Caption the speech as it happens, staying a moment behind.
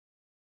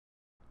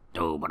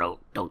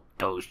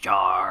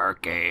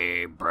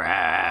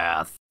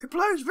SharkyBreath. He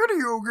plays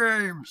video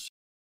games.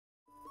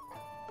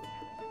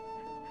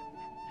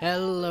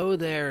 Hello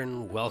there,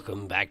 and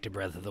welcome back to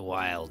Breath of the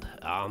Wild.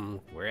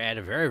 We're at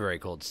a very, very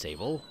cold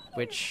stable,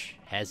 which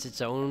has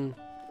its own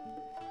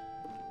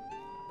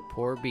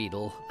poor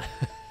beetle.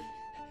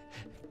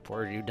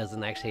 Poor dude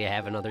doesn't actually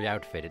have another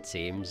outfit, it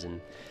seems, and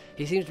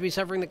he seems to be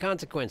suffering the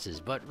consequences.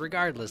 But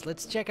regardless,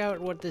 let's check out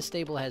what this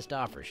stable has to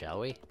offer, shall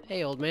we?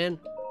 Hey, old man.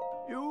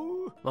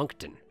 You?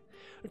 Moncton.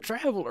 A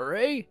traveler,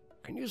 eh?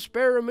 Can you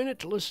spare a minute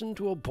to listen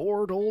to a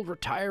bored old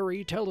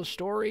retiree tell a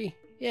story?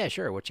 Yeah,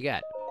 sure, what you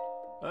got?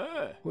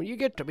 When you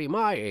get to be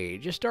my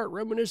age, you start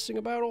reminiscing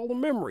about all the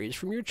memories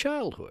from your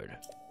childhood.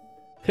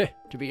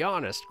 To be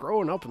honest,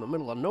 growing up in the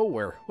middle of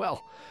nowhere,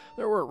 well,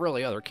 there weren't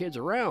really other kids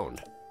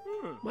around.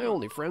 My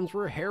only friends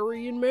were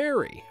Harry and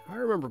Mary. I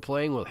remember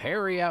playing with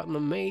Harry out in the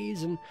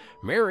maze and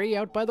Mary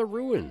out by the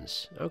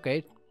ruins.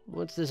 Okay,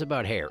 what's this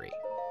about Harry?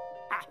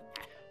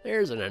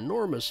 There's an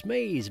enormous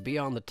maze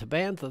beyond the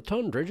Tabantha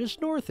tundra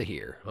just north of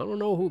here. I don't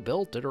know who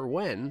built it or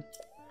when.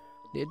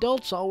 The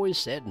adults always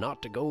said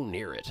not to go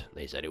near it.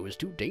 They said it was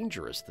too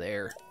dangerous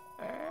there.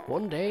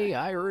 One day,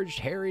 I urged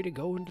Harry to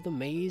go into the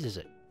maze as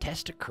a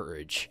test of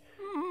courage.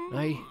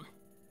 I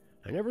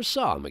never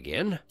saw him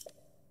again.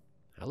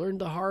 I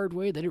learned the hard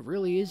way that it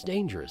really is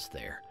dangerous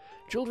there.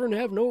 Children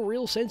have no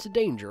real sense of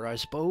danger, I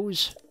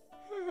suppose.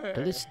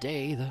 To this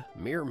day, the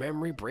mere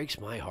memory breaks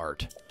my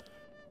heart.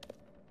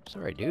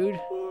 Sorry, dude.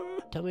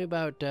 Tell me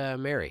about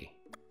Mary.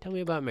 Tell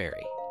me about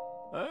Mary.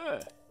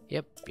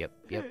 Yep.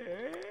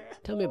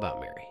 Tell me about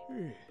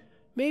Mary.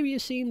 Maybe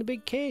you've seen the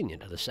big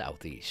canyon to the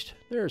southeast.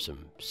 There are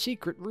some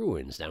secret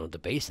ruins down at the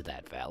base of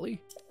that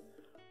valley.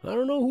 I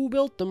don't know who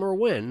built them or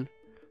when.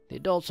 The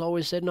adults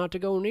always said not to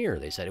go near.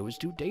 They said it was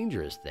too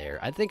dangerous there.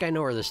 I think I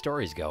know where the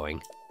story's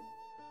going.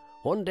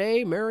 One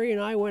day, Mary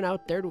and I went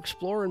out there to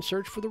explore and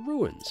search for the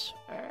ruins.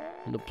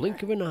 In the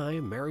blink of an eye,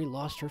 Mary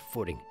lost her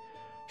footing.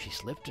 She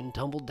slipped and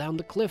tumbled down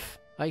the cliff.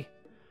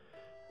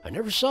 I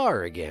never saw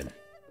her again.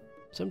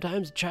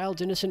 Sometimes a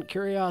child's innocent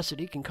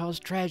curiosity can cause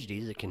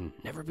tragedies that can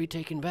never be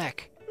taken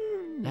back.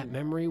 That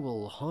memory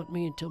will haunt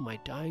me until my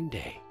dying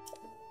day.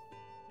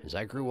 As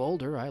I grew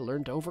older, I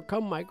learned to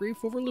overcome my grief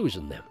over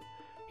losing them.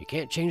 You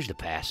can't change the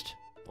past,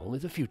 only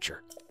the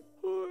future.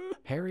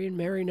 Harry and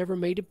Mary never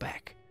made it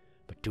back,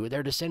 but two of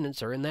their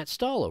descendants are in that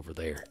stall over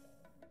there.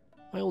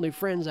 My only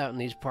friends out in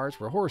these parts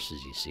were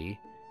horses, you see.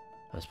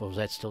 I suppose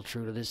that's still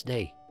true to this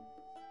day.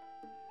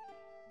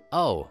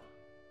 Oh.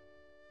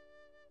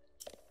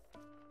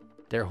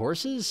 They're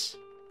horses?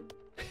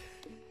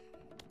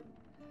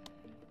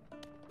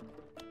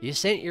 You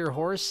sent your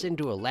horse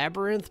into a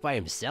labyrinth by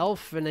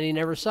himself, and then you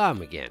never saw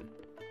him again.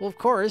 Well, of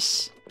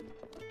course.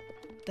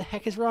 What the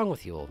heck is wrong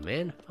with you, old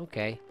man?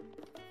 Okay.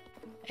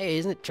 Hey,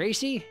 isn't it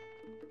Tracy?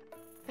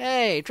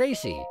 Hey,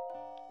 Tracy!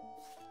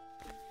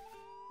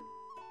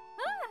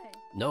 Hi!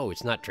 No,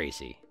 it's not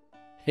Tracy.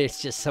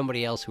 It's just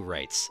somebody else who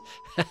writes.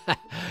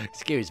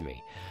 Excuse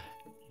me.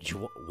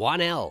 Juan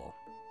L.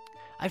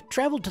 I've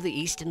traveled to the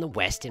east and the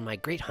west in my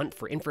great hunt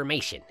for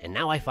information, and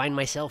now I find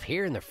myself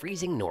here in the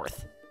freezing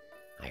north.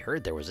 I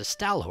heard there was a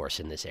stall horse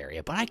in this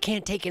area, but I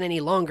can't take it any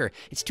longer.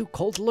 It's too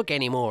cold to look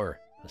anymore.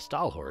 A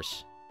stall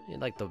horse? You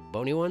like the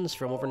bony ones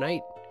from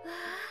overnight?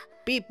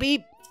 Beep,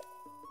 beep.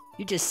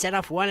 You just set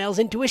off 1L's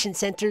intuition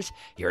sensors.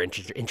 You're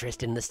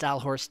interested in the stall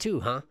horse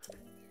too, huh?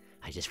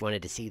 I just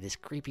wanted to see this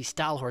creepy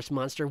stall horse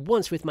monster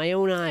once with my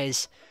own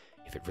eyes.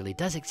 If it really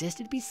does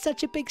exist, it'd be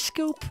such a big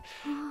scoop.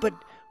 But,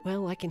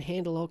 well, I can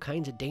handle all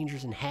kinds of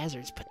dangers and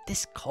hazards, but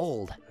this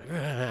cold,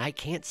 I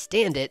can't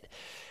stand it.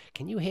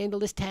 Can you handle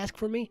this task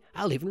for me?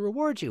 I'll even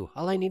reward you.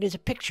 All I need is a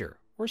picture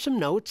or some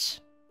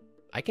notes.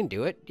 I can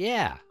do it.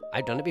 Yeah,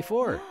 I've done it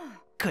before.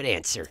 Good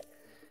answer.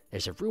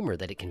 There's a rumor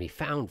that it can be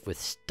found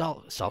with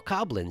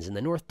salkoblins in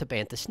the North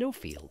Tabantha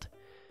snowfield.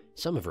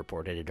 Some have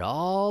reported it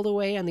all the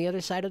way on the other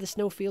side of the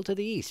snowfield to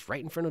the east,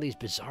 right in front of these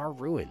bizarre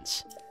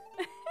ruins.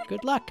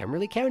 Good luck. I'm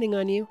really counting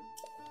on you.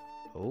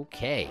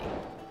 Okay.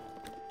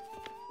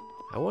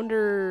 I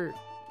wonder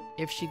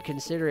if she'd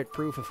consider it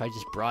proof if I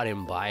just brought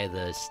him by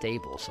the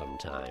stable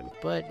sometime.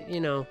 But,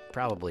 you know,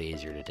 probably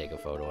easier to take a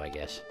photo, I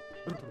guess.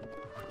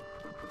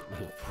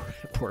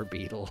 Poor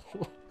beetle.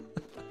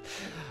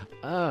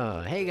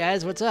 Oh, hey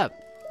guys, what's up?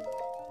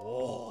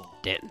 Whoa.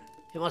 Denton,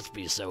 it must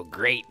be so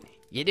great.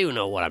 You do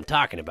know what I'm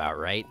talking about,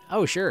 right?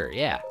 Oh, sure,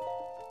 yeah.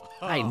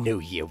 I knew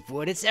you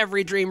would. It's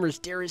every dreamer's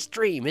dearest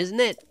dream, isn't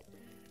it?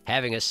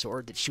 Having a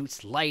sword that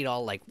shoots light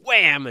all like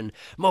wham and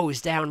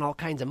mows down all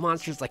kinds of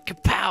monsters like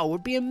kapow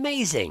would be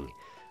amazing.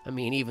 I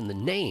mean, even the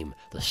name,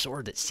 the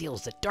sword that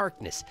seals the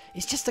darkness,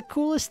 is just the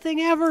coolest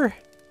thing ever.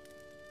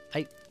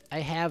 I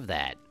have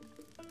that.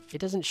 It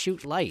doesn't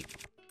shoot light.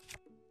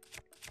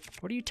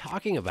 What are you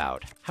talking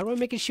about? How do I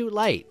make it shoot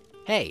light?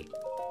 Hey.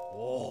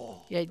 Whoa.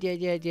 Yeah.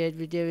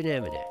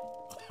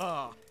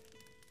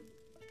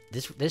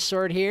 This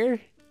sword here?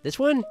 This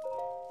one?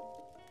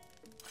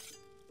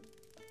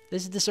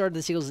 This is the sword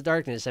that seals the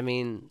darkness. I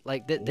mean,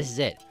 like, this is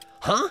it.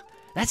 Huh?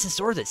 That's the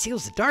sword that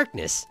seals the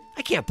darkness?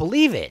 I can't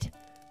believe it.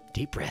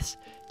 Deep breaths.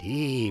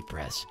 Deep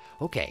breaths.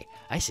 Okay,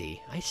 I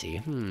see.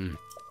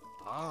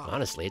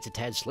 Honestly, it's a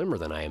tad slimmer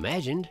than I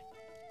imagined.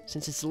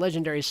 Since it's a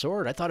legendary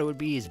sword, I thought it would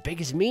be as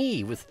big as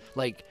me, with,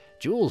 like,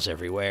 jewels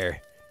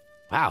everywhere.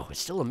 Wow, it's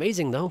still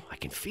amazing, though. I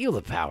can feel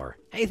the power.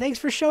 Hey, thanks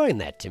for showing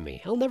that to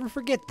me. I'll never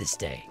forget this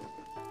day.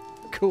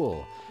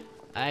 Cool.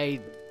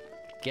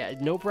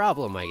 No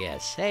problem, I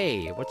guess.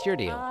 Hey, what's your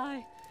deal?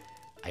 Bye.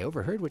 I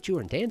overheard what you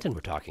and Danton were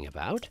talking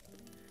about.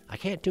 I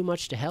can't do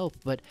much to help,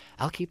 but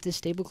I'll keep this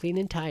stable clean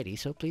and tidy,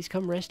 so please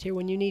come rest here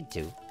when you need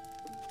to.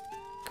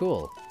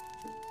 Cool.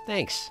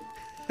 Thanks.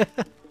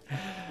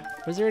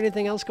 Was there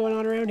anything else going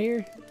on around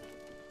here?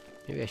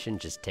 Maybe I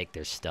shouldn't just take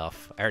their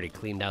stuff. I already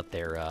cleaned out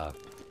their,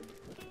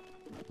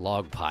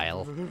 log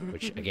pile,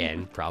 which,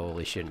 again,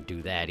 probably shouldn't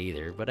do that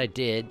either, but I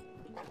did.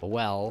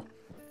 Well,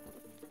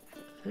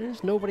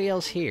 there's nobody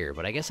else here,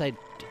 but I guess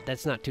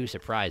that's not too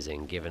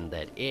surprising, given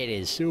that it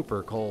is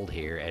super cold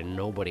here and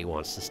nobody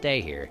wants to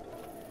stay here.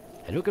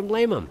 And who can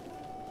blame them?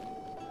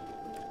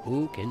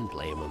 Who can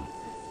blame them?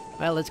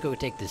 Well, let's go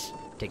take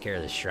care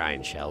of this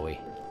shrine, shall we?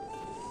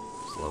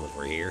 As long as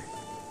we're here.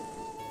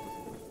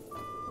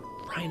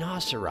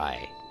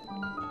 Rhinoceri.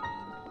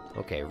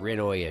 Okay,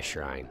 Rinoya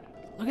Shrine.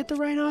 Look at the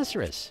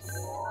rhinoceros.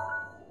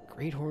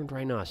 Great horned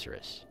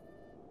rhinoceros.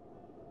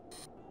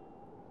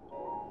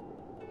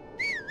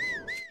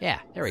 Yeah,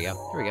 there we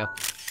go.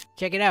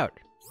 Check it out.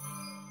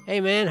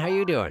 Hey man, how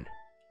you doing?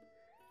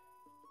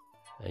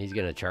 He's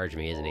gonna charge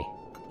me, isn't he?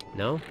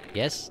 No?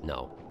 Yes?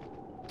 No.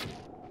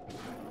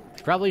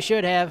 Probably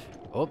should have.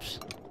 Oops.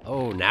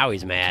 Oh, now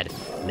he's mad.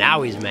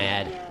 Now he's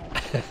mad.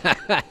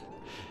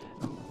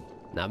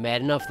 Not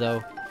mad enough,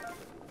 though.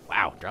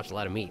 Wow, drops a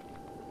lot of meat.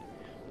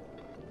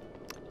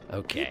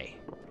 Okay.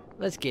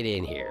 Let's get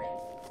in here.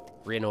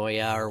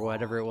 Rinoya or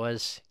whatever it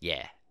was.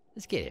 Yeah,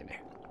 let's get in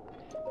there.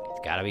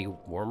 It's gotta be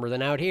warmer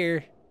than out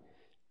here.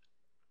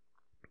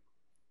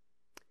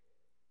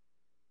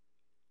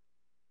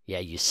 Yeah,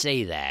 you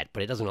say that,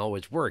 but it doesn't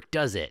always work,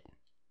 does it?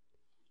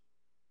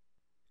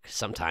 'Cause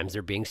sometimes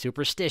they're being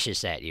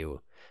superstitious at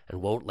you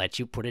and won't let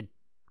you put a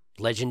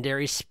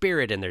legendary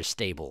spirit in their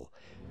stable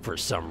for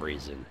some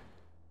reason.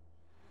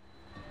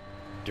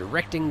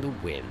 Directing the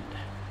wind.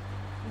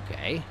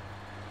 Okay.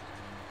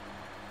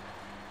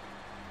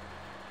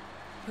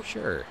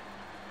 Sure.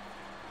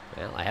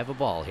 Well, I have a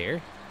ball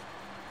here.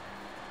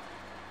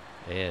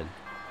 And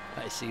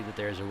I see that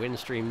there's a wind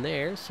stream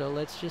there, so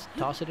let's just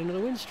toss it into the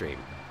wind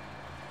stream.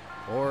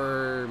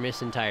 Or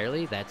miss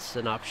entirely, that's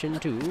an option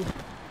too.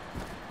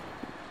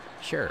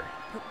 Sure.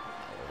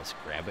 Let's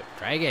grab it.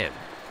 Try again.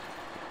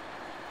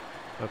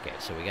 Okay,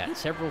 so we got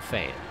several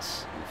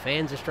fans. And the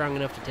fans are strong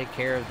enough to take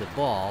care of the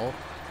ball,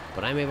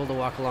 but I'm able to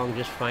walk along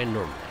just fine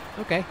normally.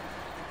 Okay.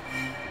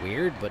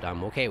 Weird, but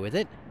I'm okay with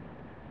it.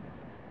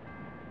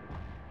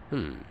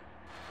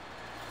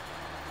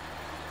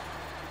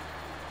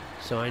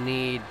 So I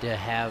need to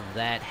have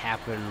that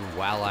happen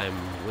while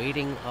I'm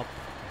waiting up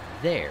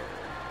there.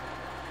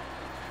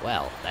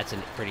 Well, that's a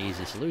pretty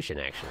easy solution,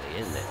 actually,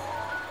 isn't it?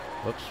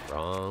 Whoops,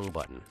 wrong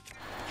button.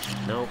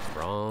 Nope,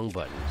 wrong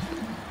button.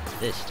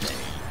 This thing.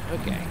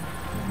 Okay.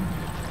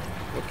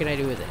 What can I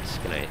do with this?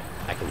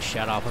 I can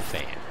shut off a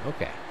fan.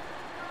 Okay.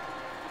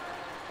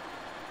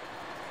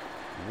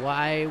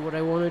 Why would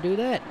I want to do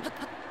that?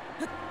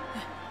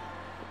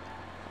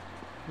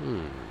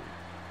 Come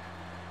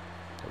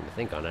to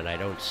think on it, I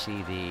don't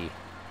see the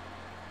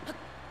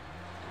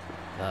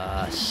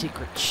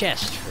secret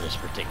chest for this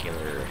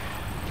particular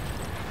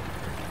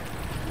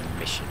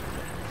mission.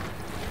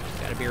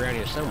 It's gotta be around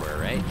here somewhere,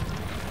 right?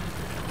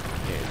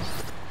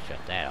 Let's shut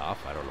that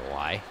off. I don't know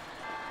why.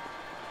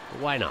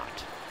 But why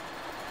not?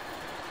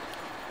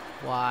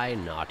 Why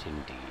not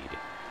indeed?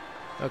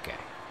 Okay.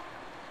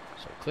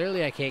 So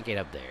clearly I can't get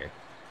up there.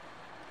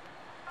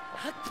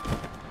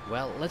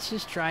 Well, let's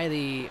just try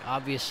the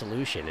obvious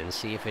solution and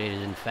see if it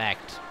is in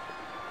fact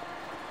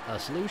a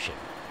solution.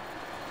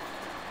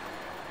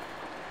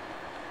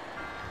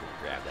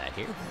 Grab that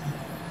here.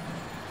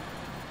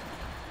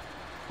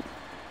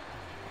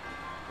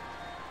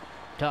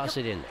 Toss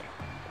it in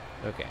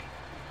there. Okay.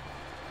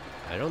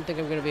 I don't think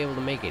I'm going to be able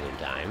to make it in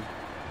time.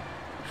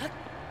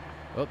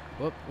 Whoop,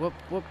 whoop, whoop,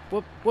 whoop,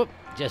 whoop, whoop.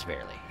 Just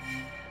barely.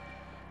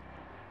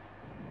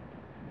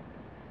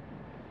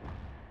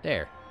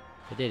 There.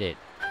 I did it.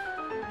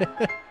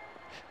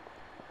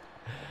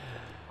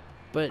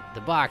 But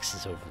the box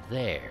is over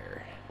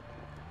there.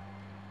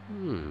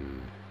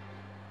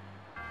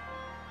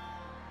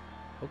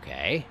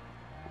 Okay.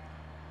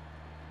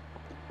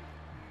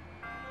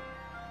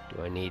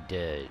 Do I need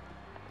to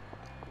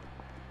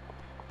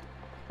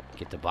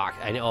get the box?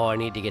 I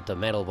need to get the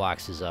metal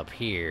boxes up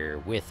here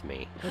with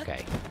me.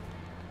 Okay.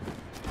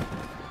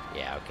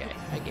 Yeah, okay.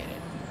 I get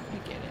it.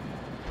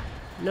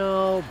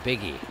 No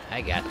biggie.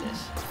 I got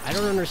this. I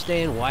don't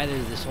understand why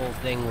there's this whole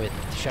thing with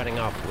shutting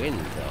off wind,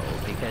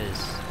 though,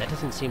 because that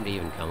doesn't seem to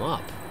even come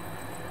up.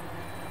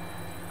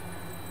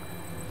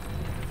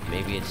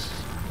 Maybe it's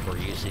for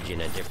usage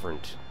in a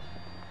different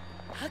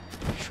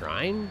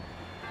shrine?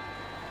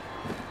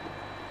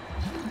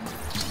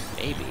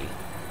 Maybe.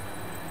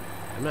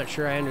 I'm not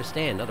sure I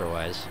understand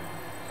otherwise.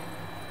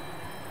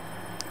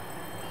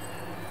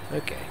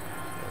 Okay.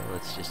 Well,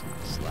 let's just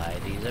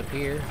slide these up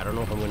here. I don't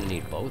know if I'm going to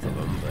need both of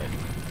them, but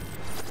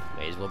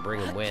may as well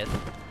bring them with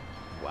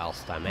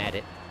whilst I'm at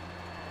it.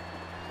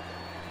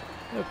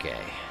 Okay.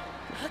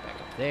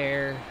 Back up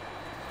there.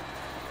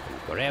 And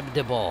grab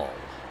the ball.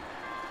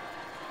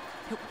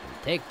 And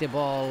take the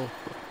ball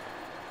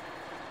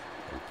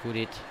and put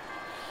it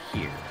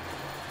here.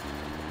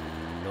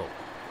 No.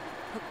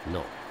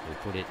 No. We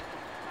put it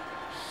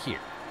here.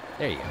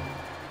 There you go.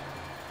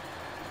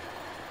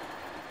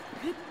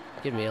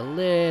 Give me a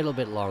little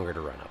bit longer to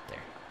run up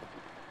there.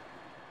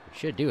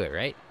 Should do it,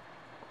 right?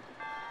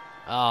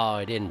 Oh,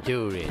 it didn't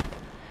do it.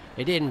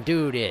 It didn't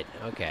do it.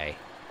 Okay.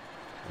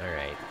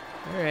 Alright.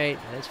 Alright,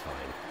 that's fine.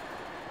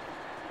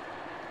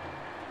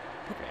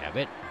 Grab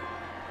it.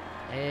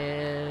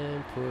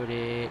 And put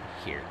it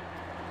here.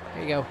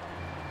 There you go.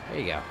 There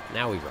you go.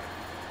 Now we run.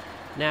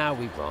 Now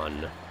we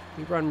run.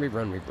 We run, we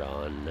run, we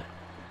run.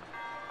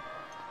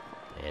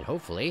 And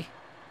hopefully...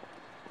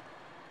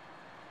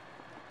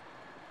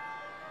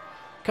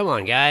 Come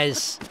on,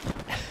 guys.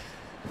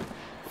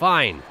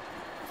 Fine.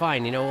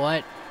 Fine, you know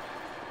what?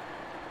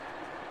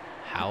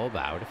 How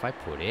about if I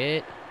put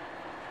it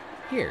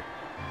here?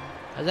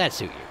 How's that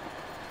suit you?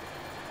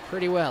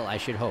 Pretty well, I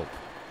should hope.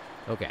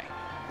 Okay.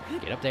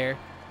 Get up there.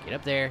 Get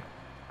up there.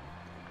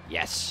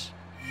 Yes.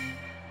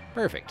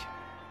 Perfect.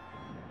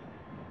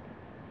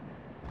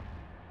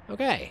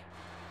 Okay.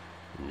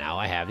 Now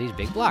I have these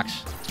big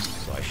blocks.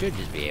 So I should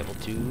just be able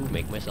to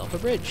make myself a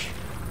bridge.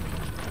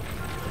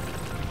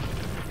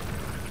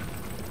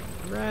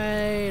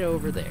 Right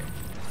over there.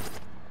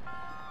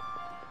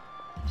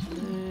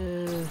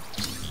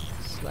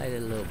 Slide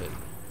it a little bit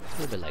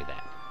like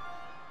that.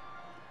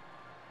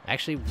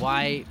 Actually,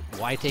 why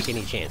take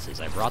any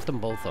chances? I brought them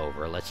both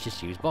over. Let's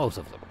just use both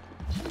of them.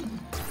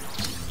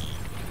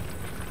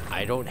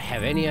 I don't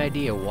have any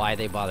idea why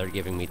they bothered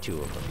giving me two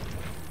of them.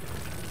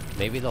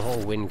 Maybe the whole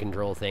wind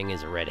control thing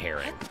is a red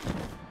herring.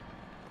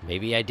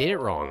 Maybe I did it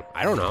wrong.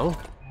 I don't know.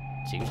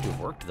 Seems to have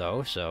worked,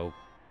 though, so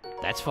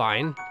that's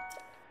fine.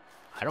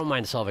 I don't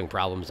mind solving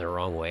problems in the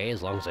wrong way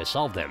as long as I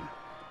solve them.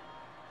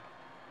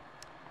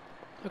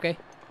 Okay.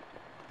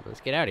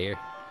 Let's get out of here.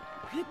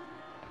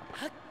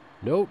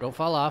 No, don't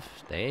fall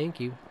off. Thank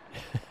you.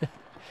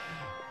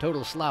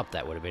 Total slop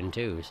that would have been,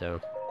 too, so...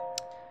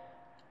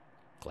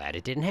 Glad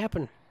it didn't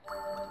happen.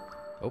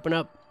 Open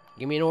up.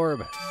 Give me an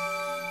orb.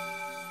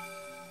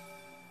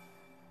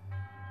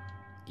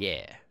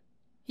 Yeah.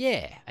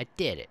 Yeah, I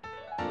did it.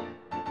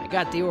 I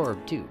got the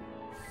orb, too.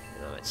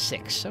 And I'm at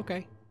 6.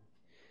 Okay.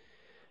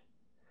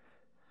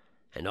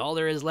 And all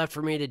there is left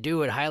for me to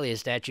do at Hylia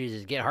statues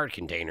is get heart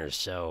containers,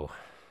 so...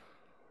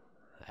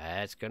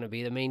 That's gonna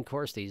be the main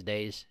course these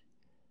days.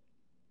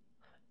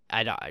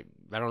 I don't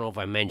know if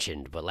I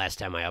mentioned, but last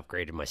time I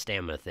upgraded my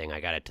stamina thing, I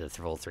got it to the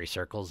full 3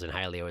 circles, and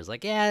Hylia was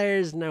like, yeah,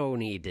 there's no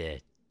need to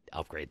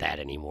upgrade that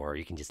anymore.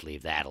 You can just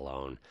leave that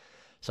alone.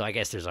 So I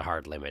guess there's a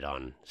hard limit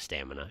on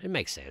stamina. It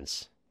makes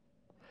sense.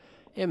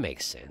 It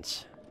makes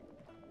sense.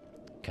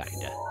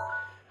 Kinda.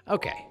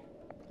 Okay.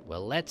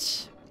 Well,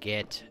 let's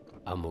get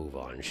a move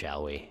on,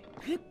 shall we?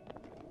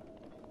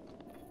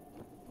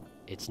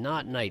 It's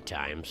not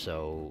nighttime,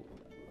 so...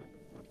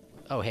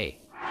 Oh, hey.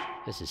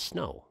 This is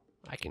snow.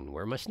 I can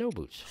wear my snow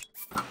boots.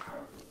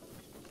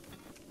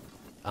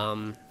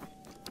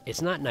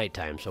 It's not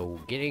nighttime, so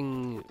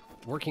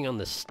working on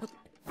the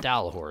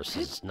stall horse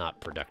is not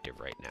productive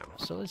right now.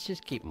 So let's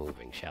just keep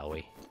moving, shall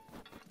we?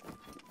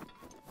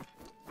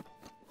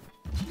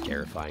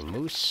 Terrifying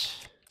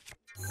moose.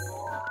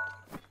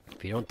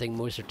 If you don't think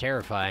moose are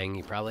terrifying,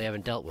 you probably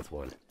haven't dealt with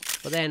one.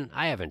 But then,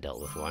 I haven't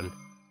dealt with one,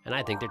 and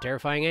I think they're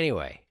terrifying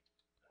anyway.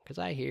 Because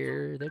I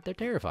hear that they're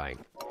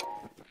terrifying.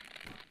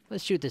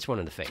 Let's shoot this one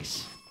in the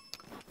face.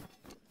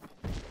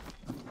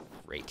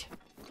 Great.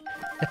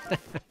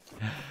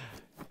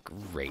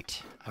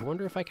 Great. I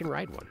wonder if I can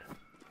ride one.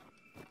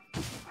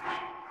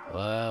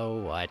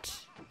 Whoa, what?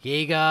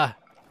 Giga!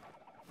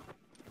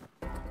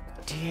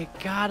 Do you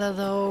gotta,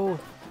 though?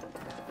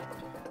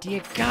 Do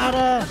you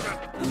gotta?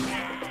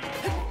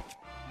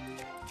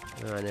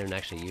 Oh, I didn't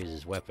actually use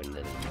his weapon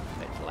that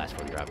the last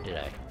one dropped, did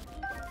I?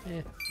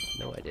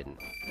 No, I didn't.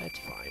 That's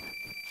fine.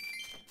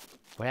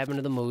 What happened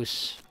to the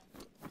moose?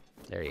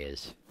 There he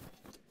is.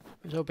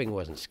 I was hoping he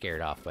wasn't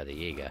scared off by the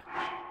Yiga.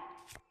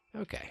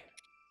 Okay.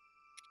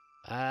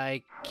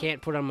 I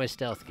can't put on my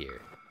stealth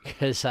gear,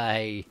 because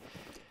I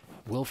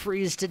will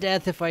freeze to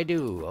death if I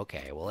do.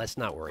 Okay, well, let's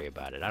not worry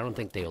about it. I don't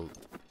think they'll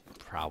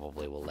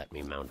probably will let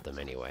me mount them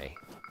anyway.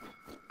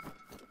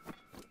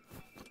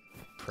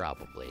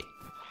 Probably.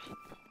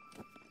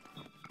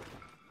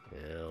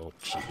 Oh,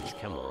 jeez,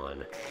 come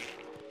on.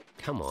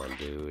 Come on,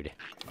 dude.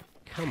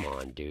 Come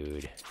on,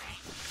 dude.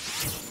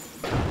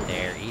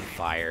 There, eat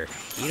fire.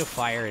 Eat a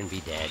fire and be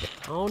dead.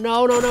 Oh,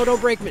 no, no, no,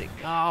 don't break me.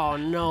 Oh,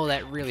 no,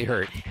 that really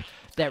hurt.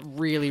 That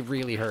really,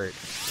 really hurt.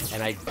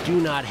 And I do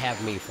not have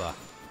Mifa.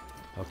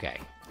 Okay.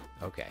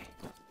 Okay.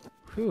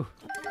 Whew.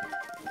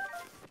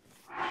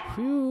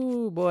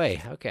 Whew,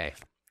 boy. Okay.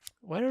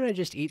 Why don't I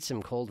just eat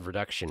some cold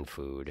reduction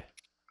food?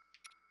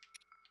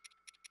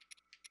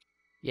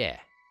 Yeah.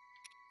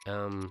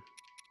 Do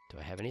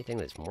I have anything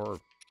that's more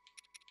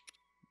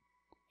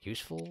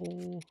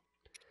useful?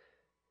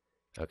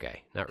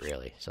 Okay, not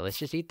really. So let's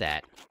just eat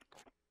that.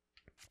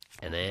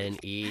 And then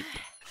eat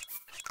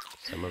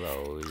some of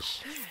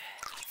those.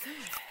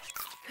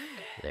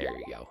 There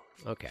you go.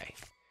 Okay.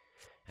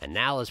 And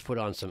now let's put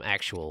on some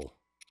actual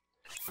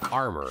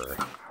armor.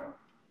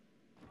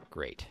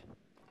 Great.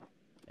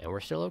 And we're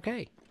still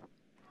okay.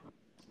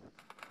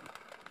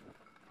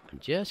 I'm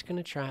just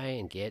gonna try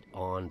and get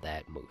on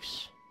that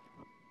moose.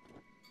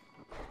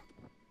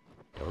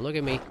 Don't look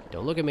at me.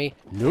 Don't look at me.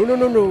 No, no,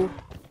 no, no.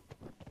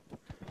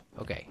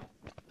 Okay.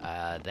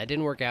 That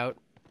didn't work out.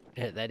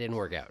 That didn't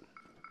work out.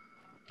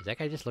 Is that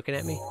guy just looking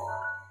at me?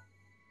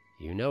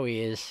 You know he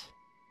is.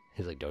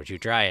 He's like, don't you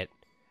try it.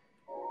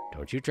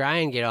 Don't you try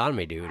and get on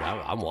me, dude.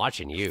 I'm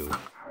watching you.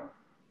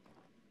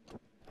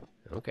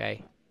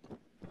 Okay.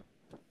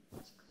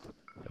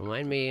 Don't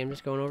mind me. I'm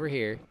just going over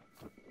here.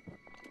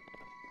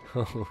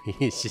 Oh,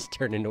 he's just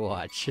turning to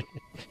watch.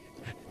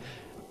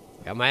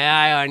 Got my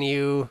eye on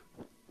you.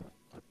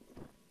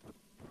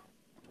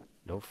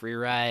 No free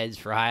rides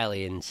for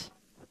Hylians.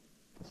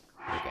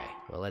 Okay,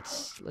 well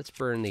let's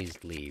burn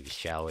these leaves,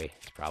 shall we?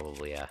 It's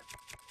probably a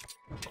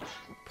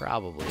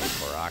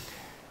Korok.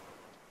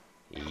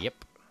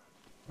 Yep.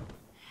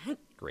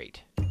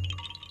 Great.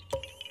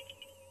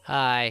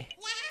 Hi.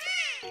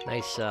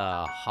 Nice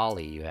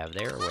holly you have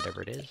there, or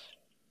whatever it is.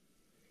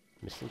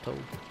 Mistletoe?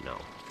 No.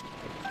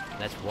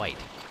 That's white.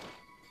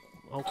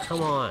 Oh,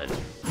 come on.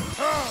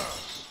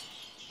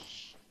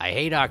 I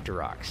hate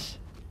Octoroks.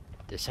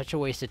 They're such a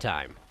waste of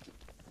time.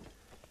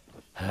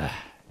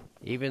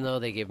 Even though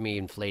they give me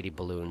inflated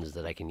balloons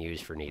that I can use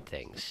for neat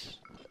things,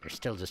 they're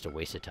still just a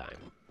waste of time.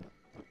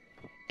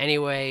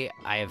 Anyway,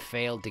 I have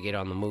failed to get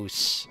on the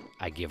moose.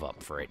 I give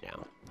up for right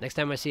now. Next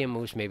time I see a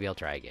moose, maybe I'll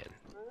try again.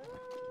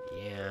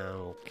 Yeah,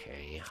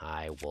 okay.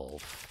 Hi,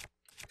 wolf.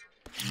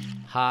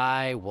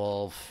 Hi,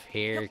 wolf.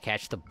 Here,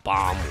 catch the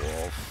bomb,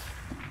 wolf.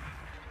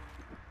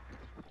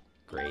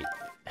 Great.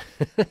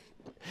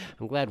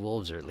 I'm glad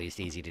wolves are at least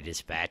easy to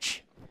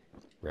dispatch.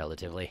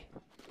 Relatively.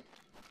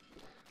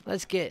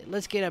 Let's get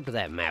up to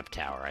that map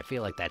tower. I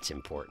feel like that's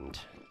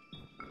important.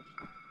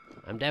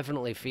 I'm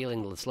definitely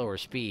feeling the slower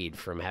speed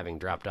from having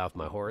dropped off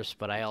my horse,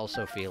 but I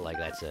also feel like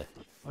that's a...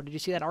 Oh, did you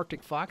see that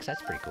Arctic fox?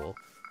 That's pretty cool.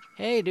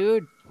 Hey,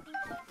 dude!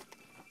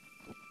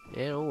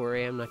 Yeah, don't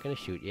worry, I'm not gonna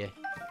shoot you.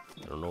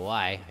 I don't know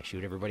why. I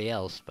shoot everybody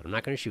else, but I'm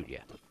not gonna shoot you.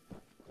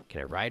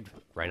 Can I ride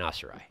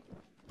rhinoceri?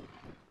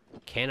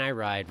 Can I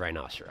ride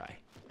rhinoceri?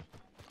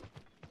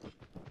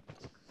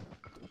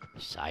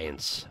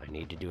 Science. I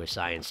need to do a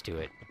science to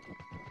it.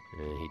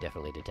 He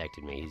definitely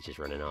detected me. He's just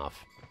running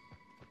off.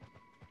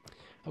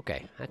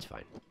 Okay, that's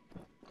fine.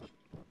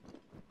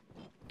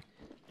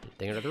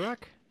 Anything under the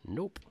rock?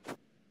 Nope.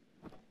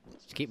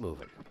 Let's keep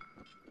moving.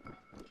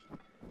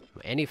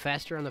 Am I any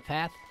faster on the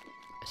path?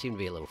 I seem to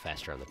be a little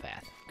faster on the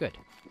path. Good.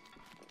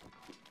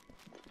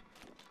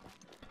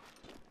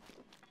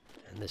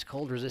 And this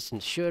cold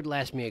resistance should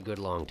last me a good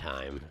long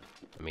time.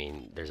 I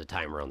mean, there's a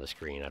timer on the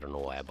screen. I don't know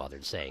why I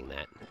bothered saying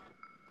that.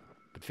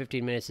 But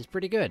 15 minutes is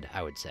pretty good,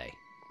 I would say.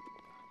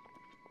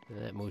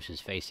 That moose is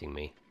facing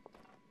me.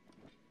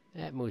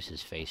 That moose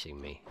is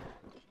facing me.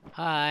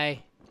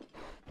 Hi.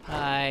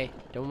 Hi.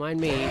 Don't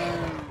mind me.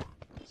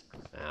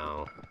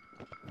 Ow.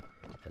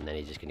 And then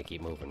he's just gonna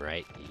keep moving,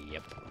 right?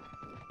 Yep.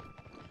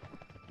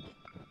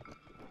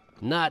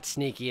 Not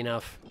sneaky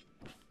enough.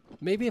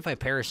 Maybe if I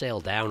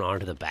parasail down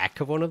onto the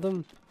back of one of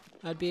them,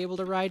 I'd be able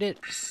to ride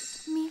it.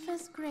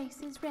 Mifa's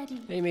grace is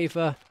ready. Hey,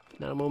 Mifa.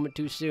 Not a moment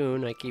too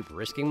soon. I keep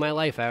risking my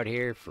life out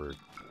here for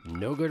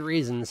no good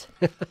reasons.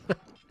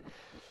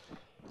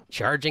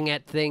 Charging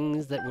at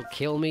things that will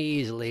kill me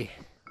easily.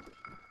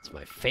 It's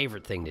my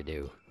favorite thing to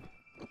do.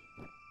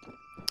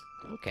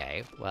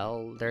 Okay,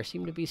 well, there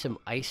seem to be some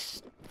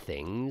ice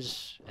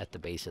things at the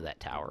base of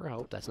that tower. I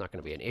hope that's not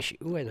going to be an issue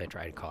when I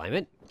try to climb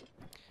it.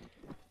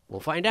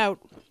 We'll find out.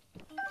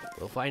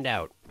 We'll find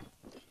out.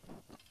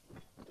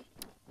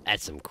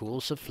 That's some cool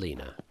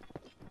Saflina.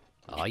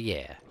 Oh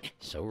yeah,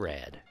 so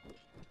rad.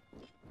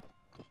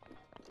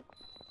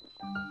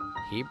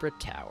 Hebra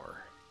Tower.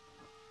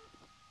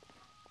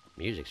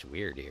 Music's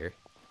weird here.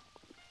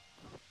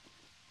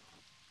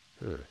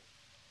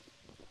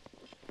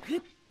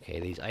 Okay,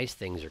 these ice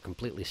things are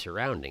completely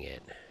surrounding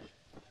it.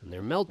 And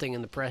they're melting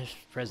in the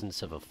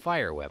presence of a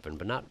fire weapon,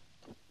 but not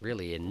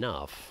really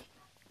enough.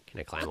 Can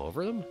I climb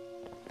over them?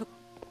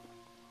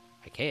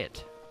 I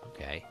can't.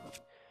 Okay.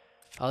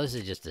 Oh, this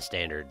is just the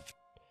standard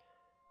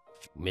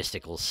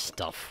mystical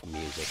stuff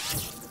music.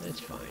 That's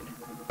fine.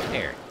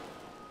 There.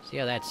 See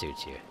how that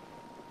suits you.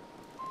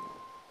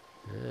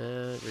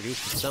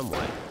 Reduced it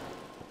somewhat.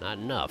 Not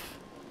enough.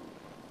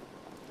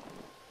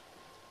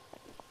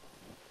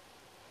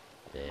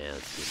 Yeah,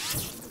 let's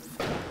just...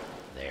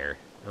 There.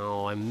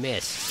 Oh, I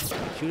missed.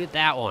 Shoot at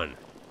that one.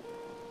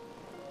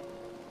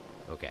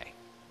 Okay.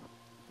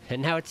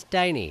 And now it's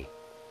tiny.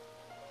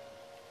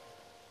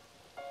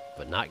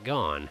 But not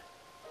gone.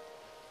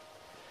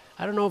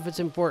 I don't know if it's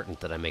important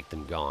that I make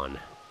them gone.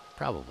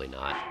 Probably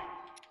not.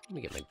 Let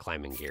me get my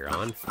climbing gear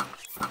on.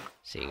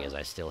 Seeing as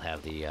I still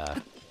have the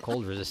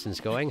cold resistance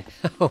going.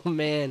 Oh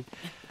man.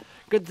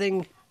 Good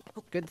thing.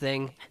 Good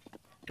thing.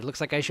 It looks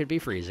like I should be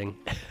freezing.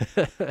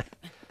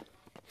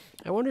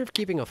 I wonder if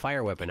keeping a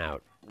fire weapon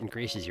out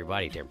increases your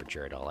body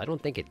temperature at all. I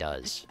don't think it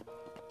does.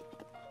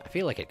 I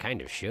feel like it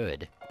kind of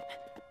should.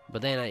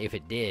 But then if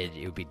it did,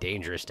 it would be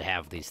dangerous to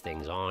have these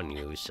things on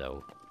you,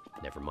 so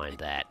never mind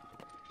that.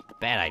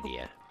 Bad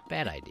idea.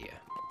 Bad idea.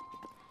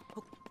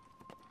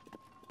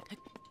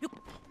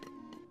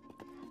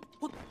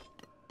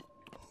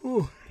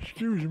 Oh,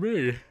 excuse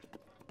me.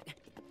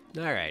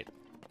 Alright.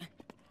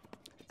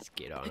 Let's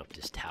get on up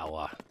this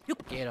tower.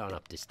 Get on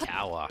up this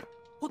tower.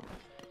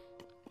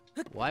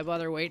 Why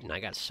bother waiting? I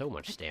got so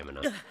much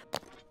stamina.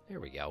 There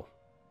we go.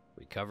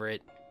 Recover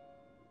it.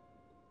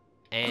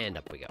 And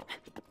up we go.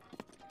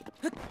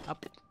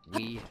 Up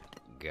we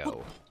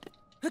go.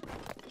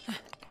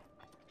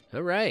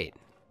 Alright.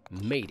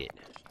 Made it.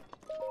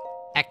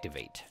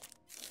 Activate.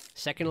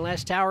 Second to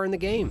last tower in the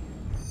game.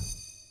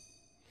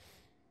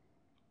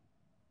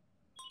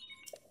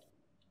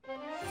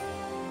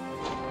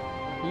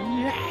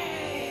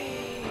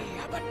 Yay!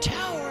 I'm a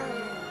tower!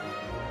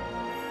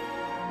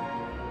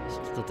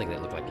 Still think they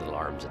look like little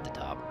arms at the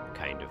top,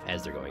 kind of,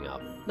 as they're going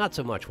up. Not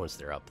so much once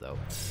they're up, though.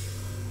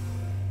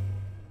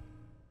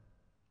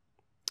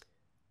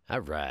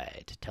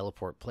 Alright,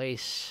 teleport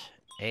place,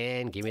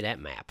 and give me that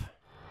map.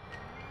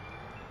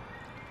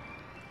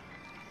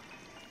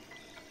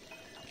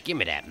 Give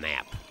me that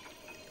map.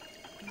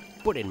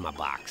 Put it in my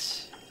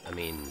box. I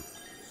mean,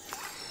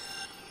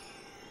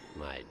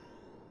 my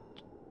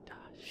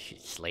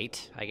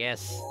slate, I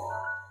guess.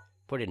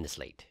 Put it in the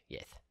slate,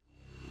 yes.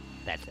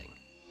 That thing.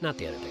 Not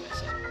the other thing I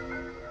said.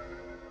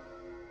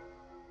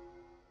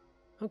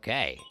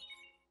 Okay.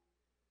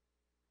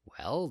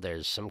 Well,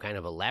 there's some kind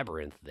of a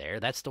labyrinth there.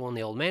 That's the one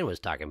the old man was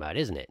talking about,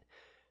 isn't it?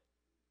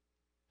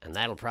 And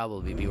that'll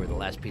probably be where the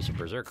last piece of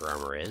Berserker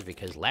armor is,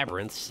 because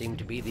labyrinths seem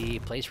to be the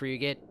place where you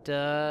get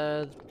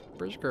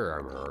Berserker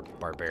armor, or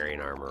Barbarian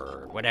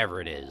armor, or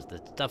whatever it is.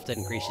 The stuff that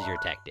increases your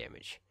attack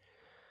damage.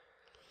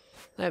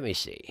 Let me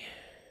see.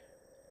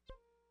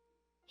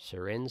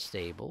 Seren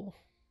Stable.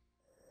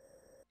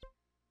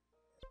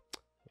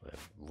 I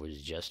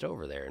was just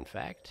over there, in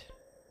fact.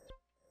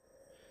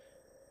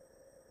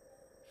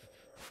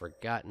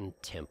 Forgotten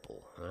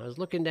Temple. I was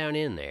looking down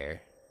in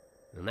there,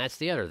 and that's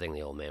the other thing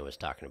the old man was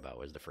talking about,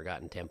 was the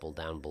Forgotten Temple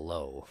down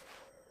below.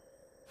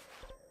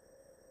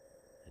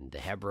 And the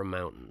Hebra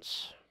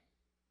Mountains.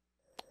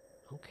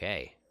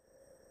 Okay.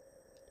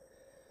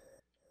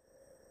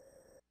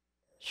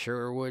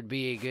 Sure would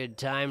be a good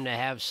time to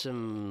have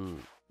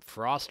some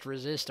frost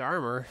resist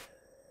armor.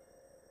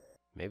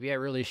 Maybe I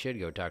really should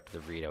go talk to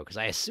the Rito, because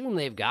I assume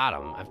they've got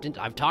them.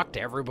 I've talked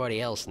to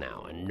everybody else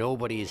now, and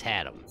nobody's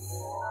had them.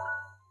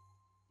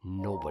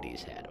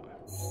 Nobody's had them.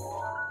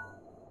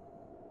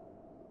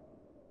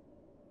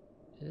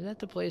 Is that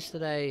the place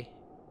that I...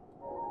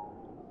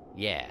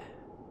 Yeah.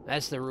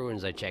 That's the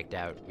ruins I checked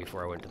out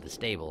before I went to the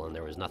stable, and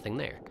there was nothing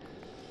there.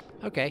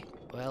 Okay,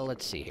 well,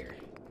 let's see here.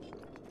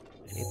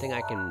 Anything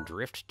I can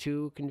drift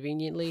to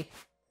conveniently?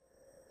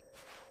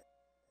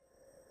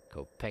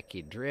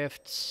 Kopeki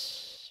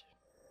Drifts.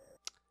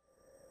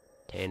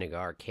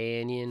 Tanagar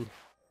Canyon.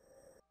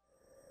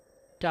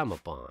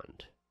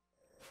 Tamapond.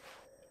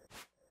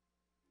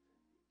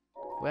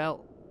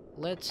 Well,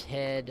 let's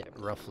head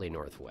roughly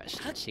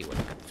northwest and see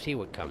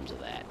what comes of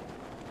that.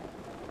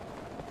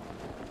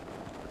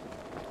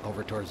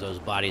 Over towards those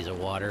bodies of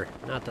water.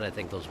 Not that I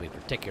think those will be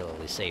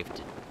particularly safe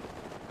to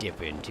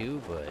dip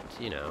into, but,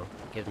 you know,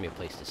 it gives me a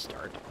place to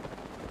start.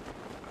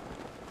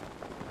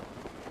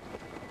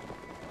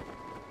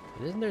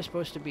 And isn't there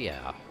supposed to be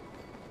a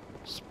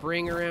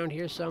spring around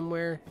here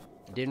somewhere?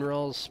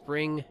 Dinral's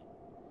Spring?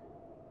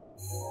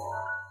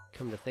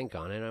 Come to think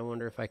on it, I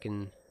wonder if I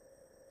can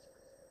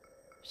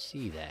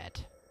see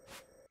that.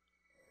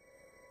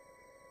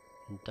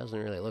 It doesn't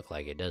really look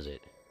like it, does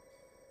it?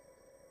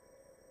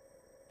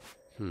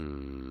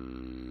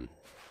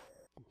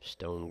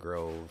 Stone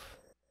Grove.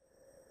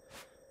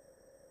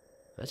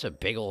 That's a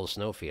big old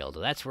snowfield.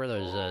 That's where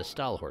those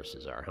stall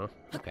horses are, huh?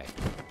 Okay.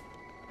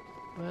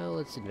 Well,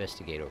 let's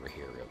investigate over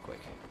here real quick.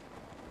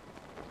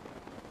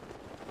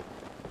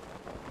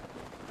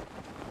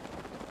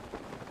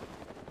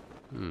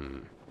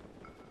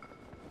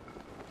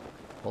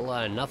 Whole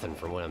lot of nothing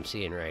from what I'm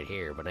seeing right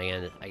here, but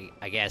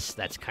I guess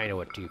that's kind of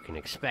what you can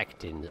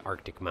expect in the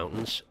Arctic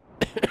mountains.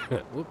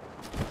 Whoop,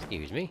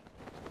 excuse me.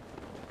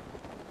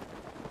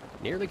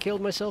 Nearly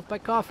killed myself by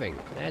coughing.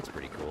 That's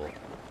pretty cool.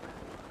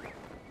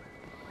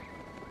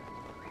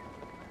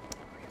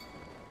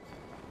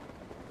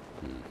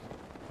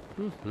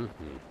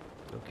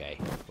 Okay,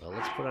 well,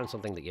 let's put on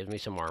something that gives me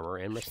some armor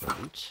and my snow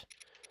boots.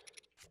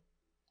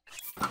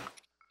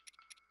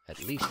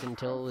 At least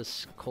until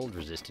this cold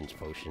resistance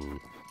potion,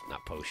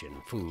 not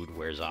potion, food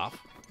wears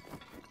off.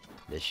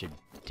 This should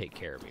take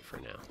care of me for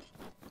now.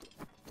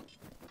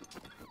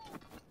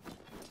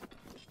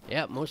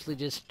 Yeah, mostly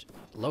just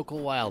local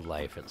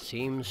wildlife, it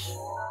seems.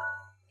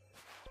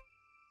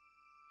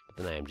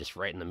 But then I am just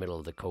right in the middle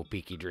of the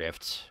Kopiki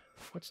Drifts.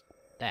 What's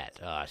that?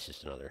 Oh, it's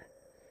just another...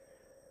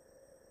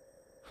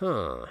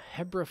 Huh.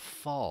 Hebra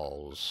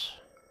Falls.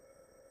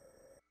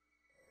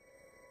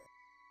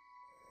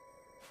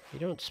 You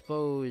don't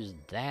suppose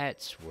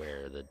that's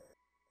where the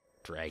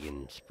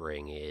Dragon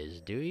Spring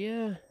is, do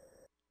you?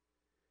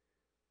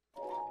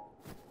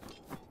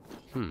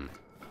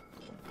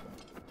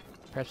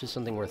 Perhaps it's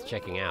something worth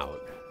checking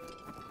out.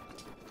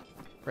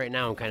 Right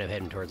now I'm kind of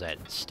heading towards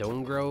that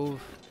Stone Grove.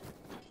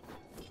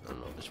 I don't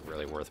know if it's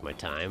really worth my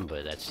time,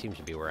 but that seems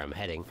to be where I'm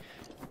heading.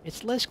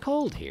 It's less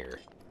cold here.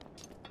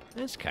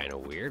 That's kind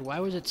of weird. Why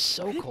was it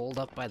so cold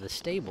up by the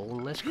stable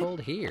and less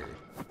cold here?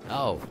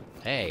 Oh,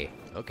 hey,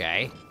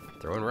 okay.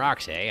 Throwing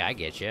rocks, hey, I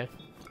get you.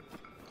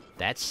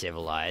 That's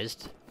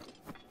civilized.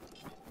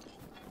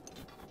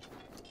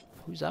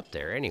 Who's up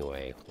there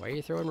anyway? Why are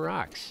you throwing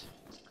rocks?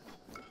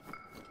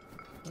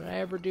 What did I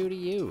ever do to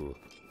you?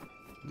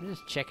 I'm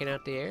just checking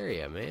out the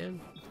area, man.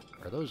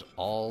 Are those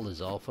all the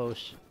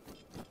Zolfos?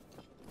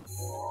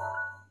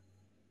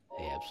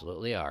 They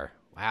absolutely are.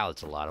 Wow,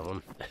 that's a lot of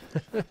them.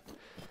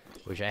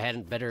 Wish I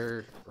hadn't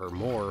better or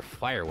more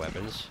fire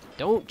weapons.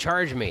 Don't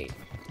charge me!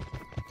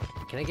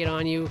 Can I get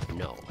on you?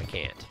 No, I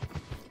can't.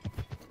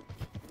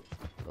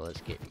 Well,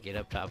 let's get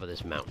up top of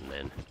this mountain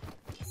then.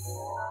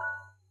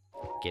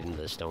 Get into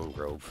the Stone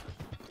Grove.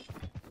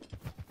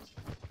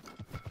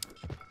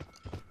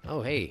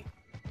 Oh, hey.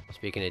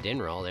 Speaking of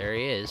Dinral, there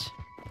he is.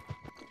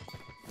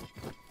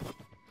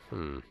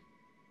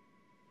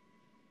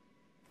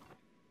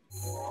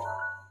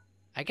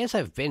 I guess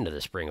I've been to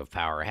the Spring of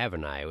Power,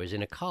 haven't I? It was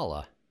in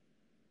Akala.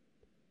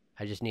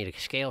 I just need a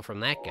scale from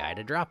that guy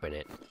to drop in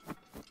it.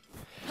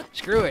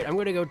 Screw it! I'm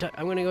gonna go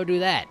do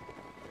that.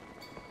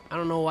 I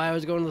don't know why I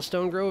was going to the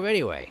Stone Grove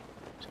anyway.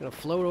 I'm just gonna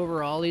float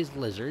over all these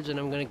lizards, and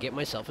I'm gonna get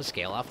myself a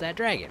scale off that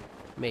dragon.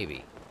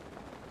 Maybe.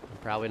 I'm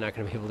probably not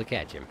gonna be able to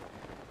catch him.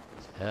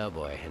 Oh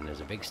boy, and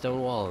there's a big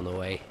stone wall in the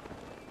way.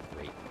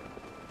 Great.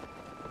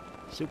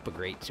 Super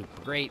great,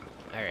 super great.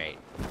 Alright.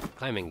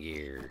 Climbing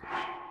gear.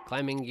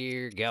 Climbing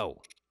gear,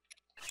 go.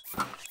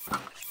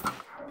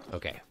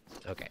 Okay,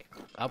 okay.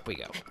 Up we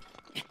go.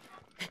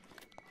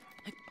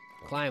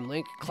 Climb,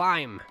 Link,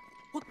 climb!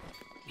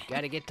 You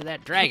gotta get to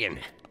that dragon.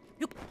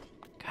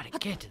 Gotta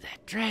get to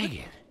that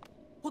dragon.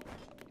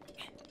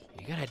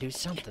 You gotta do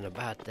something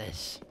about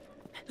this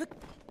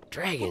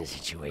dragon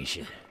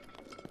situation.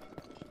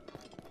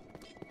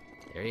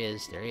 There he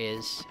is, there he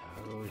is.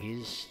 Oh,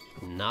 he's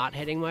not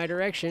heading my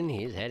direction.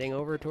 He's heading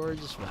over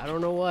towards I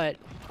don't know what.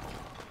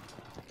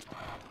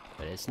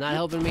 But it's not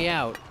helping me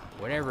out.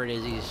 Whatever it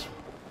is he's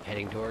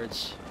heading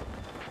towards.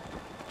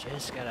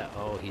 Just gotta...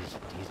 Oh, he's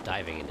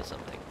diving into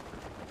something.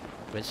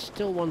 But it's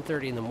still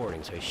 1:30 in the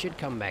morning, so he should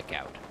come back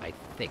out, I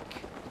think.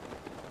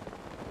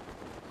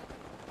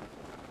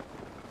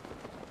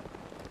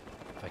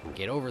 If I can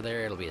get over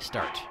there, it'll be a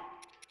start.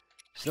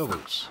 Snow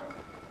boots.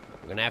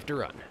 I'm gonna have to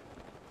run.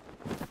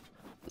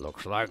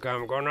 Looks like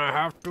I'm gonna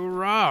have to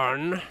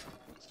run.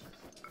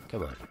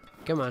 Come on,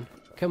 come on,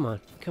 come on,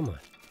 come on.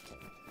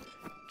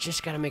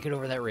 Just gotta make it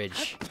over that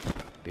ridge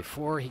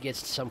before he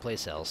gets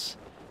someplace else.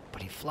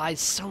 But he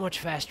flies so much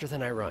faster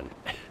than I run.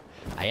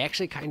 I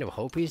actually kind of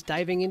hope he's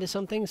diving into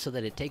something so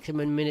that it takes him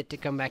a minute to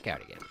come back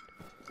out again.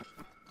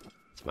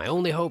 It's my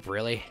only hope,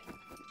 really.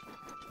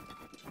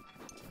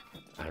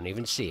 I don't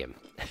even see him.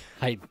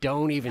 I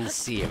don't even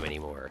see him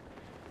anymore.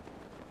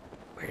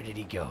 Where did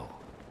he go?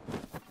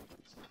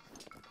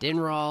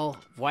 Dinral,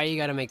 why you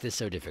gotta make this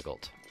so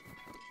difficult?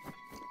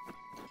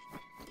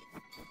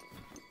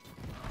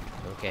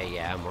 Okay,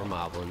 yeah, more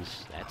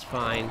moblins. That's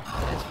fine.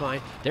 That's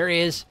fine. There he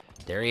is.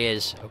 There he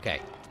is.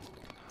 Okay.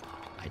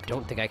 I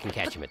don't think I can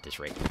catch him at this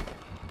rate,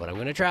 but I'm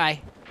gonna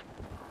try.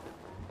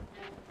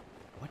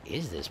 What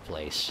is this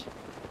place?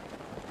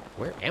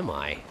 Where am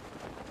I?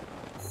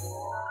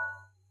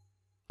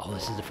 Oh,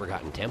 this is the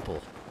Forgotten Temple.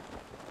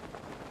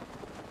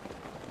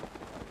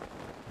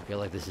 I feel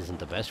like this isn't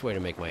the best way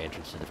to make my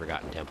entrance to the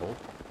Forgotten Temple.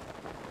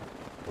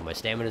 Well, my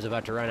stamina's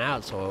about to run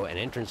out, so an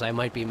entrance I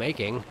might be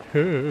making.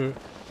 Okay.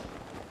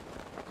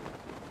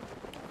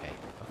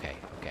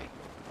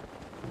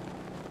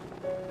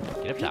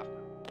 Get up top.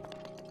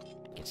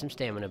 Get some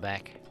stamina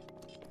back.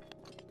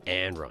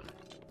 And run.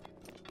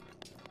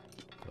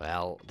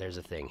 Well, there's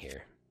a thing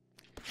here.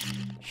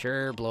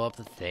 Sure, blow up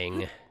the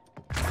thing.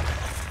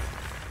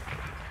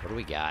 What do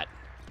we got?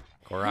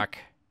 Korok?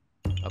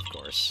 Of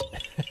course.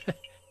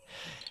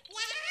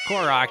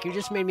 Korok, you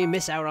just made me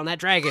miss out on that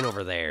dragon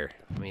over there.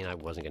 I mean, I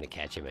wasn't going to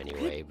catch him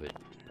anyway, but...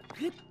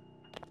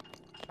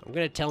 I'm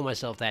going to tell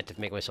myself that to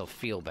make myself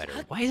feel better.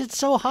 Why is it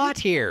so hot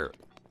here?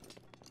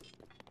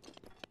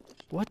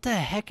 What the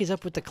heck is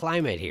up with the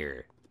climate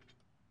here?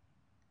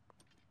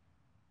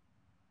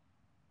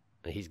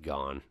 He's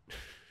gone.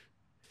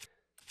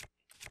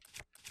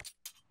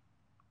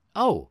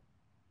 Oh.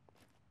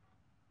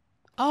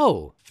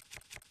 Oh.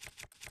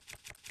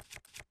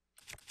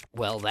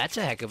 Well, that's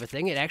a heck of a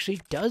thing. It actually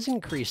does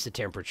increase the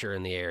temperature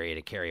in the area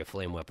to carry a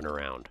flame weapon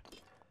around.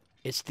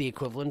 It's the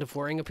equivalent of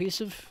wearing a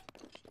piece of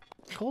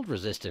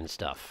cold-resistant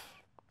stuff.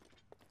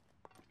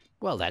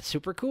 Well, that's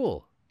super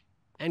cool.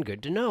 And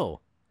good to know.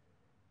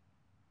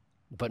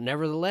 But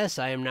nevertheless,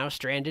 I am now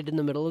stranded in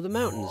the middle of the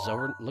mountains,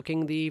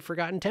 overlooking the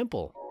Forgotten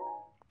Temple.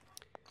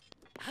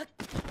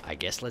 I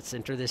guess let's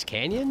enter this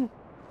canyon?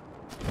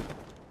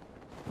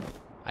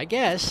 I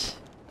guess.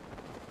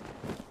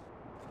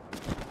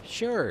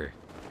 Sure.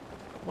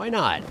 Why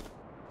not?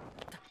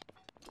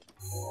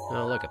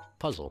 Oh, look, a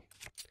puzzle.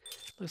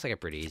 Looks like a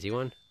pretty easy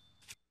one.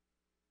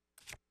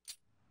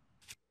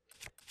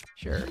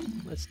 Sure,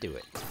 let's do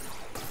it.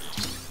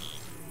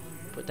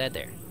 Put that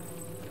there.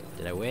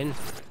 Did I win?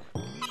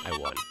 I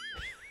won.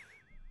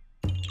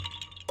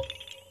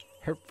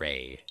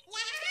 Hooray.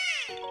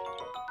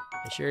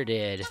 I sure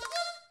did.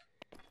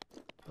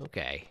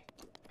 Okay.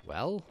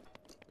 Well.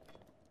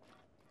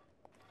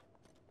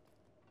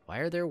 Why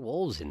are there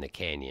wolves in the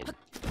canyon?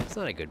 It's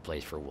not a good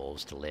place for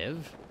wolves to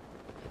live,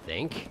 I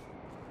think.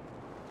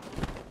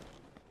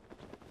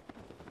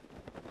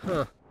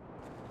 Huh.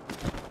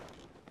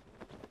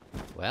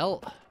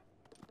 Well,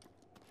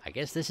 I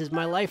guess this is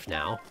my life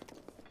now.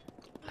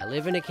 I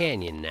live in a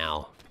canyon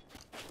now.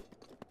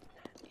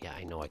 Yeah,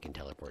 I know I can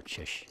teleport.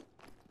 Shush.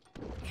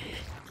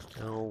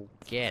 Oh,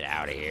 get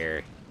out of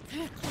here.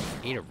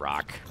 Eat a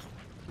rock.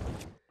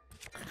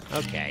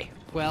 Okay,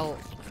 well,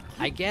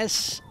 I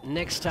guess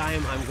next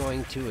time I'm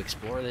going to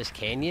explore this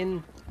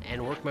canyon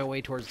and work my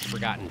way towards the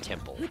Forgotten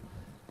Temple.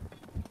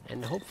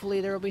 And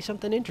hopefully there will be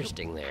something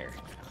interesting there.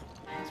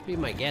 That's be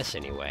my guess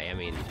anyway. I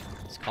mean,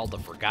 it's called the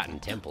Forgotten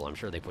Temple. I'm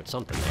sure they put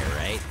something there,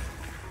 right?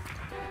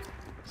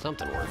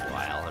 Something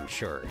worthwhile, I'm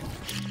sure.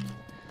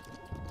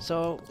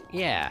 So,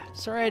 yeah,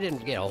 sorry I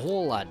didn't get a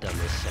whole lot done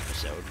this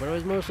episode, but I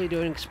was mostly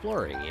doing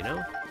exploring, you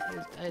know?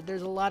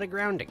 There's a lot of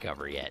ground to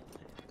cover yet.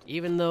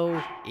 Even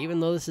though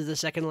this is the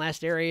second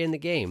last area in the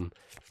game,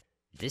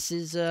 this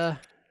is,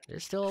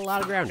 there's still a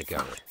lot of ground to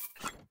cover.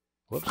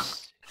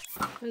 Whoops.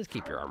 Let's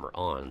keep your armor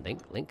on,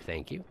 Link,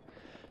 thank you.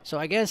 So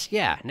I guess,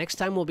 yeah, next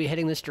time we'll be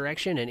heading this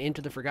direction and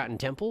into the Forgotten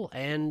Temple,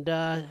 and,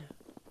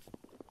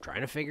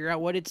 trying to figure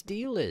out what its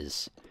deal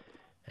is,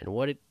 and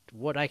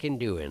what I can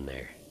do in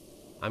there.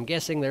 I'm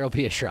guessing there'll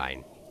be a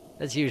shrine.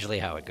 That's usually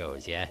how it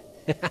goes, yeah?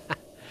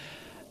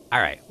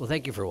 Alright, well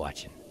thank you for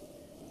watching,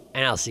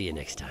 and I'll see you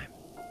next time.